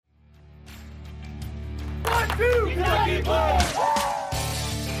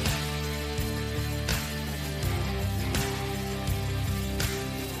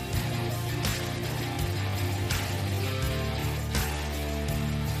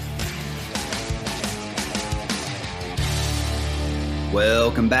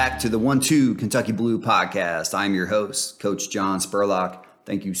Welcome back to the 1-2 Kentucky Blue podcast. I'm your host, Coach John Spurlock.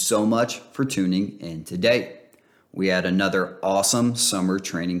 Thank you so much for tuning in today. We had another awesome summer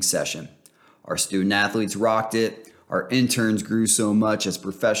training session. Our student athletes rocked it. Our interns grew so much as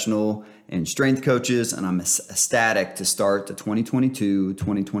professional and strength coaches, and I'm ecstatic to start the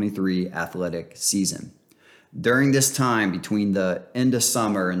 2022-2023 athletic season. During this time between the end of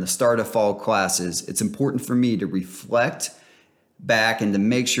summer and the start of fall classes, it's important for me to reflect back and to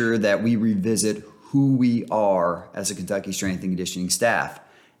make sure that we revisit who we are as a Kentucky Strength and Conditioning staff.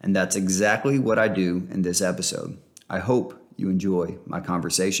 And that's exactly what I do in this episode. I hope you enjoy my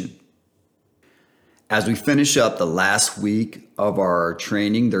conversation. As we finish up the last week of our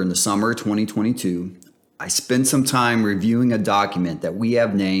training during the summer 2022, I spent some time reviewing a document that we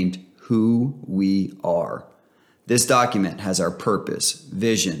have named Who We Are. This document has our purpose,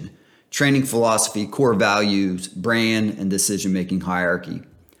 vision, training philosophy, core values, brand, and decision-making hierarchy.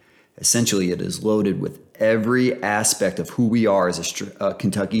 Essentially, it is loaded with every aspect of who we are as a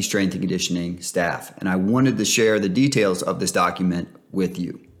Kentucky Strength and Conditioning staff. And I wanted to share the details of this document with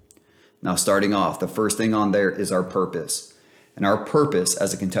you. Now, starting off, the first thing on there is our purpose. And our purpose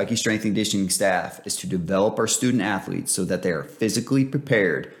as a Kentucky Strength and Conditioning staff is to develop our student athletes so that they are physically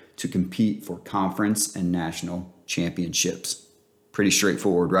prepared to compete for conference and national championships. Pretty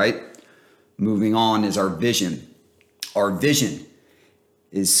straightforward, right? Moving on is our vision. Our vision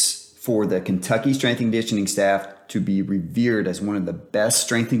is for the Kentucky Strength and Conditioning staff to be revered as one of the best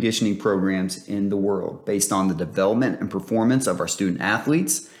strength and conditioning programs in the world based on the development and performance of our student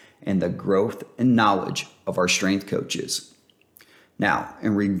athletes and the growth and knowledge of our strength coaches. Now,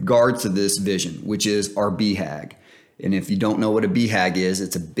 in regards to this vision, which is our BHAG, and if you don't know what a BHAG is,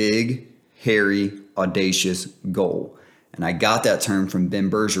 it's a big, hairy, audacious goal. And I got that term from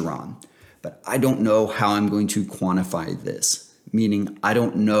Ben Bergeron. But I don't know how I'm going to quantify this, meaning I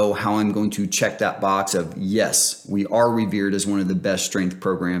don't know how I'm going to check that box of, yes, we are revered as one of the best strength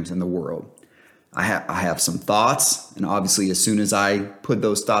programs in the world. I have some thoughts, and obviously as soon as I put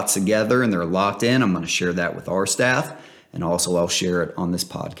those thoughts together and they're locked in, I'm going to share that with our staff, and also I'll share it on this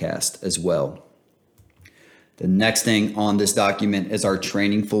podcast as well. The next thing on this document is our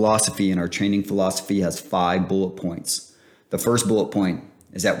training philosophy, and our training philosophy has 5 bullet points. The first bullet point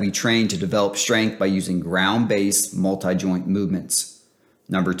is that we train to develop strength by using ground-based multi-joint movements.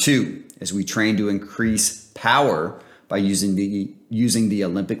 Number 2 is we train to increase power by using the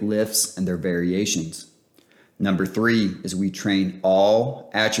Olympic lifts and their variations. Number 3 is we train all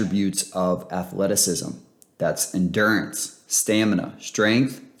attributes of athleticism. That's endurance, stamina,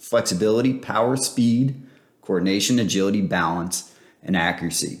 strength, flexibility, power, speed, coordination, agility, balance, and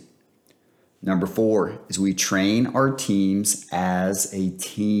accuracy. Number 4 is we train our teams as a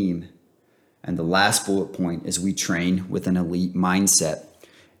team. And the last bullet point is we train with an elite mindset.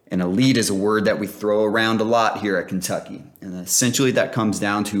 And elite is a word that we throw around a lot here at Kentucky. And essentially that comes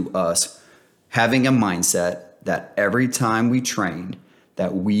down to us having a mindset that every time we train,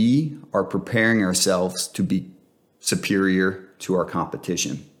 that we are preparing ourselves to be superior to our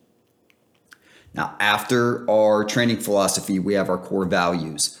competition. Now, after our training philosophy, we have our core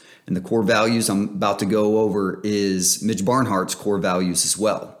values. And the core values I'm about to go over is Mitch Barnhart's core values as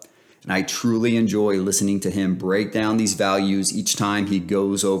well. And I truly enjoy listening to him break down these values each time he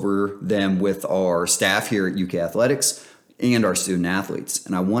goes over them with our staff here at UK Athletics and our student athletes.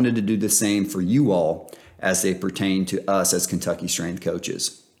 And I wanted to do the same for you all as they pertain to us as Kentucky Strength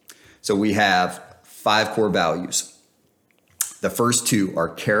coaches. So we have 5 core values. The first 2 are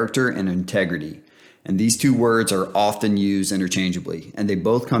character and integrity. And these 2 words are often used interchangeably, and they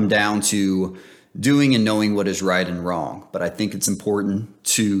both come down to doing and knowing what is right and wrong. But I think it's important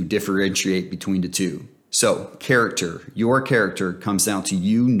to differentiate between the 2. So character, your character comes down to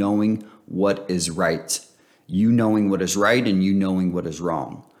you knowing what is right. You knowing what is right and you knowing what is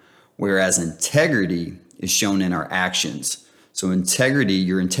wrong. Whereas integrity is shown in our actions. So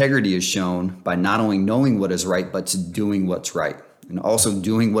your integrity is shown by not only knowing what is right, but to doing what's right. And also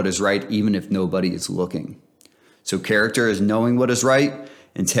doing what is right even if nobody is looking. So character is knowing what is right.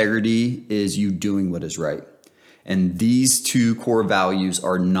 Integrity is you doing what is right. And these 2 core values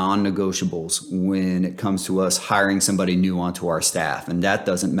are non-negotiables when it comes to us hiring somebody new onto our staff. And that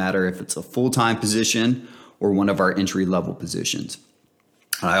doesn't matter if it's a full-time position or one of our entry-level positions.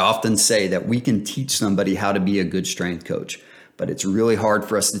 And I often say that we can teach somebody how to be a good strength coach, but it's really hard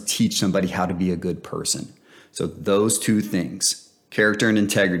for us to teach somebody how to be a good person. So those 2 things, character and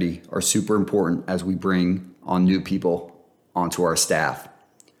integrity, are super important as we bring on new people onto our staff.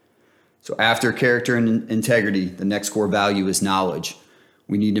 So after character and integrity, the next core value is knowledge.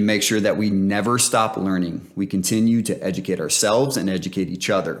 We need to make sure that we never stop learning. We continue to educate ourselves and educate each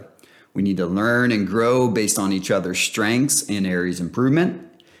other. We need to learn and grow based on each other's strengths and areas of improvement.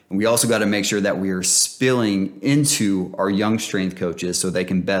 And we also got to make sure that we are spilling into our young strength coaches so they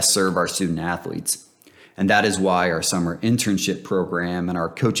can best serve our student athletes. And that is why our summer internship program and our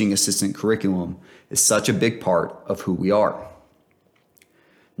coaching assistant curriculum is such a big part of who we are.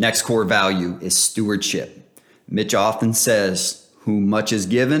 Next core value is stewardship. Mitch often says, "Who much is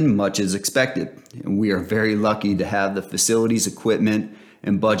given, much is expected." And we are very lucky to have the facilities, equipment,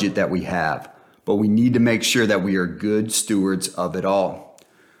 and budget that we have. But we need to make sure that we are good stewards of it all.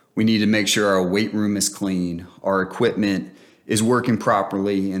 We need to make sure our weight room is clean, our equipment is working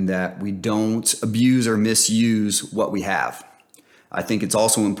properly, and that we don't abuse or misuse what we have. I think it's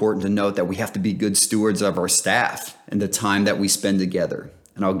also important to note that we have to be good stewards of our staff and the time that we spend together.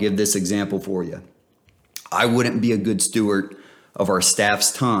 And I'll give this example for you. I wouldn't be a good steward of our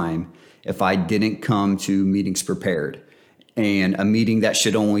staff's time if I didn't come to meetings prepared. And a meeting that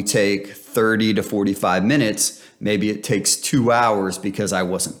should only take 30 to 45 minutes, maybe it takes 2 hours because I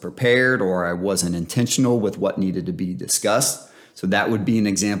wasn't prepared or I wasn't intentional with what needed to be discussed. So that would be an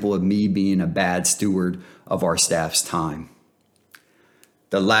example of me being a bad steward of our staff's time.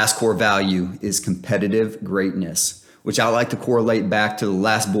 The last core value is competitive greatness, which I like to correlate back to the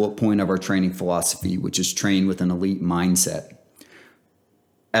last bullet point of our training philosophy, which is train with an elite mindset.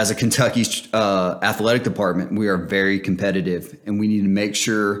 As a Kentucky athletic department, we are very competitive, and we need to make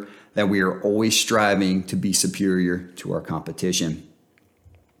sure that we are always striving to be superior to our competition.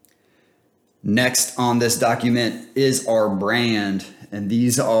 Next on this document is our brand, and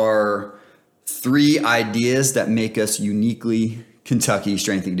these are 3 ideas that make us uniquely Kentucky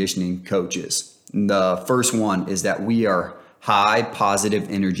strength and conditioning coaches. The first one is that we are high positive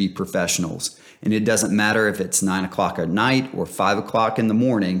energy professionals. And it doesn't matter if it's 9 o'clock at night or 5 o'clock in the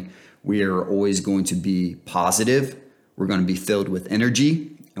morning, we are always going to be positive. We're going to be filled with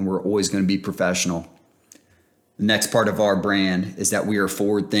energy, and we're always going to be professional. The next part of our brand is that we are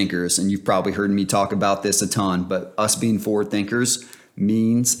forward thinkers. And you've probably heard me talk about this a ton, but us being forward thinkers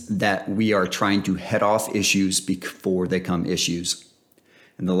means that we are trying to head off issues before they come issues.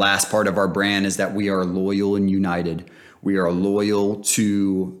 And the last part of our brand is that we are loyal and united. We are loyal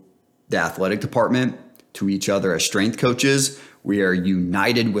to the athletic department, to each other as strength coaches. We are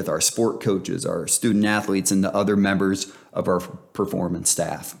united with our sport coaches, our student athletes, and the other members of our performance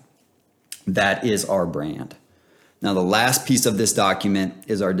staff. That is our brand. Now, the last piece of this document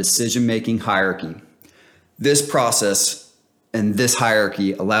is our decision-making hierarchy. This process and this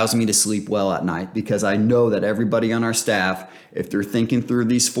hierarchy allows me to sleep well at night because I know that everybody on our staff, if they're thinking through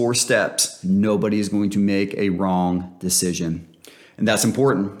these 4 steps, nobody is going to make a wrong decision. And that's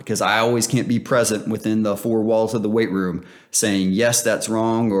important because I always can't be present within the 4 walls of the weight room saying, yes, that's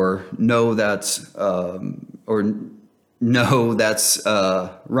wrong, or no, that's wrong,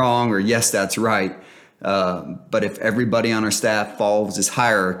 or yes, that's right. But if everybody on our staff follows this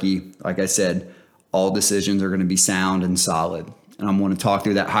hierarchy, like I said, all decisions are going to be sound and solid. And I'm going to talk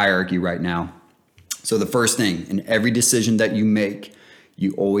through that hierarchy right now. So the first thing, in every decision that you make,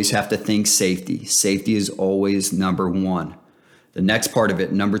 you always have to think safety. Safety is always number 1. The next part of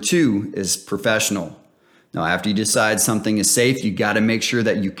it, number 2, is professional. Now, after you decide something is safe, you got to make sure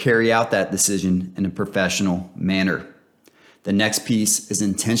that you carry out that decision in a professional manner. The next piece is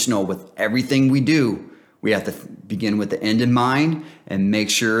intentional. With everything we do, we have to begin with the end in mind and make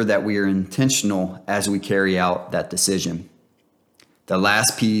sure that we are intentional as we carry out that decision. The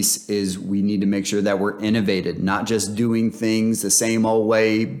last piece is we need to make sure that we're innovative, not just doing things the same old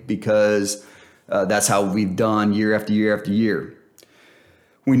way because that's how we've done year after year after year.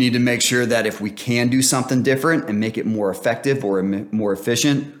 We need to make sure that if we can do something different and make it more effective or more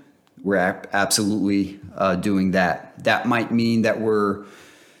efficient, we're absolutely doing that. That might mean that we're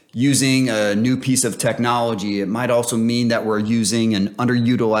using a new piece of technology. It might also mean that we're using an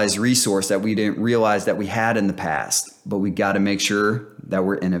underutilized resource that we didn't realize that we had in the past, but we got to make sure that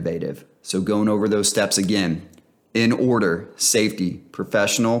we're innovative. So going over those steps again, in order: safety,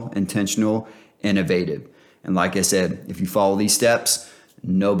 professional, intentional, innovative. And like I said, if you follow these steps,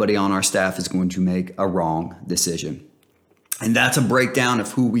 nobody on our staff is going to make a wrong decision. And that's a breakdown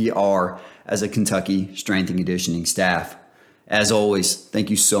of who we are as a Kentucky strength and conditioning staff. As always, thank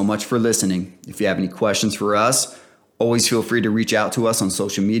you so much for listening. If you have any questions for us, always feel free to reach out to us on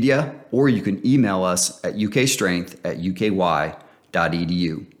social media, or you can email us at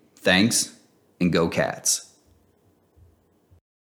ukstrength@uky.edu. Thanks, and go Cats.